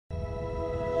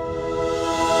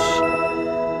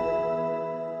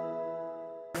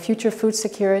future food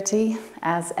security,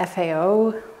 as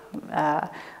FAO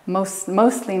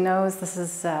mostly knows, this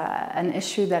is an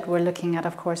issue that we're looking at,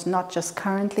 of course, not just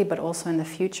currently, but also in the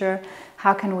future.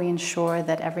 How can we ensure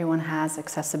that everyone has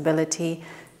accessibility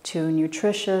to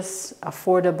nutritious,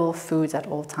 affordable foods at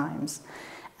all times?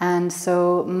 And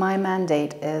so my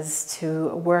mandate is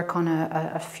to work on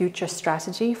a future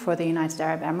strategy for the United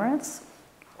Arab Emirates.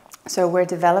 So we're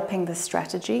developing this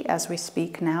strategy as we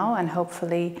speak now, and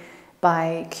hopefully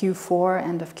by Q4,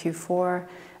 end of Q4,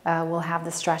 we'll have the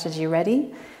strategy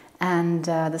ready. And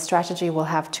the strategy will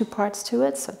have two parts to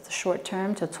it, so the short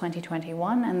term till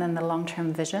 2021, and then the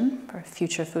long-term vision for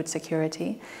future food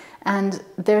security. And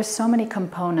there's so many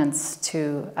components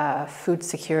to food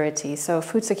security. So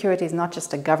food security is not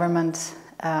just a government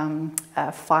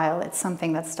file, it's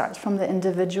something that starts from the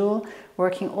individual,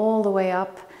 working all the way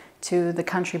up to the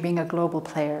country being a global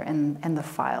player in the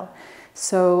file.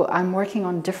 So I'm working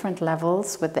on different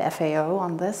levels with the FAO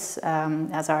on this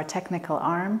as our technical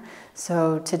arm.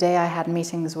 So today I had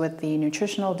meetings with the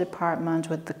nutritional department,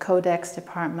 with the codex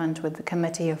department, with the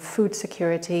committee of food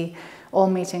security. All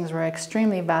meetings were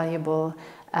extremely valuable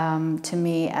to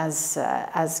me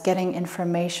as getting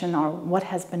information on what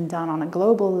has been done on a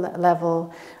global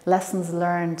level, lessons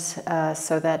learned,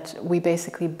 so that we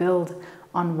basically build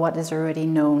on what is already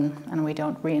known and we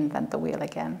don't reinvent the wheel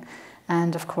again.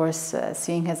 And of course,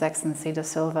 seeing His Excellency Da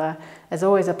Silva is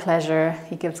always a pleasure.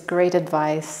 He gives great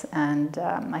advice, and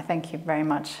I thank you very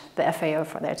much, the FAO,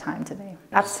 for their time today.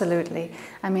 Absolutely.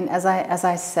 I mean, as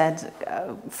I said,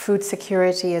 food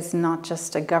security is not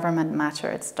just a government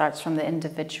matter. It starts from the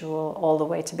individual all the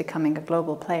way to becoming a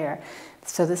global player.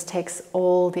 So this takes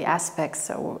all the aspects.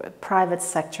 So private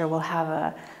sector will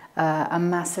have a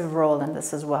massive role in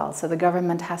this as well. So the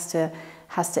government has to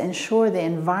ensure the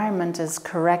environment is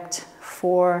correct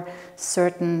for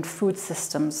certain food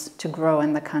systems to grow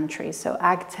in the country. So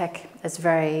ag tech is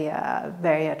very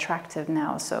attractive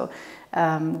now. So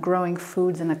growing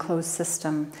foods in a closed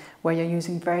system where you're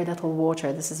using very little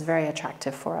water, this is very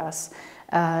attractive for us.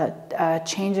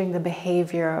 Changing the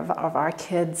behavior of our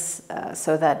kids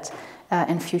so that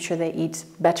in future they eat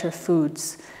better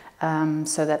foods,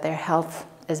 so that their health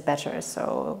is better,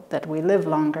 so that we live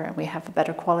longer, we have a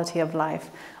better quality of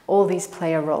life. All these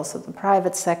play a role. So the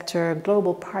private sector,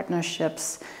 global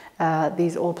partnerships,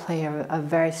 these all play a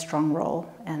very strong role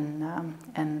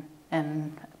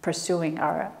in pursuing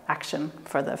our action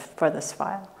for this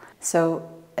file. So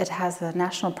it has a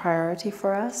national priority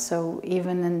for us. So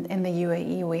even in the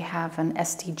UAE, we have an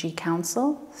SDG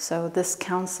council. So this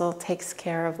council takes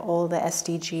care of all the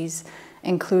SDGs,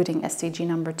 including SDG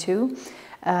number 2.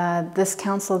 This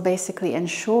council basically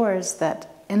ensures that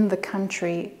in the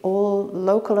country, all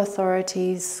local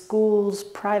authorities, schools,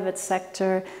 private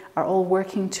sector are all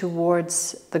working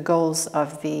towards the goals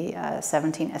of the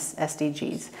 17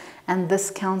 SDGs. And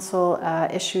this council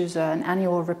issues an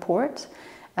annual report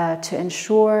to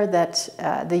ensure that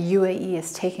the UAE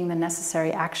is taking the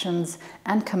necessary actions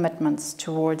and commitments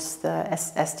towards the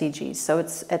SDGs. So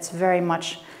it's very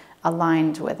much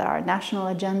aligned with our national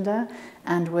agenda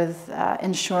and with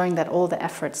ensuring that all the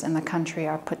efforts in the country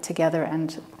are put together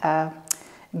and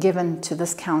given to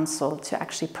this council to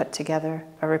actually put together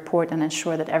a report and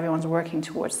ensure that everyone's working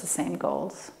towards the same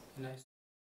goals. Nice.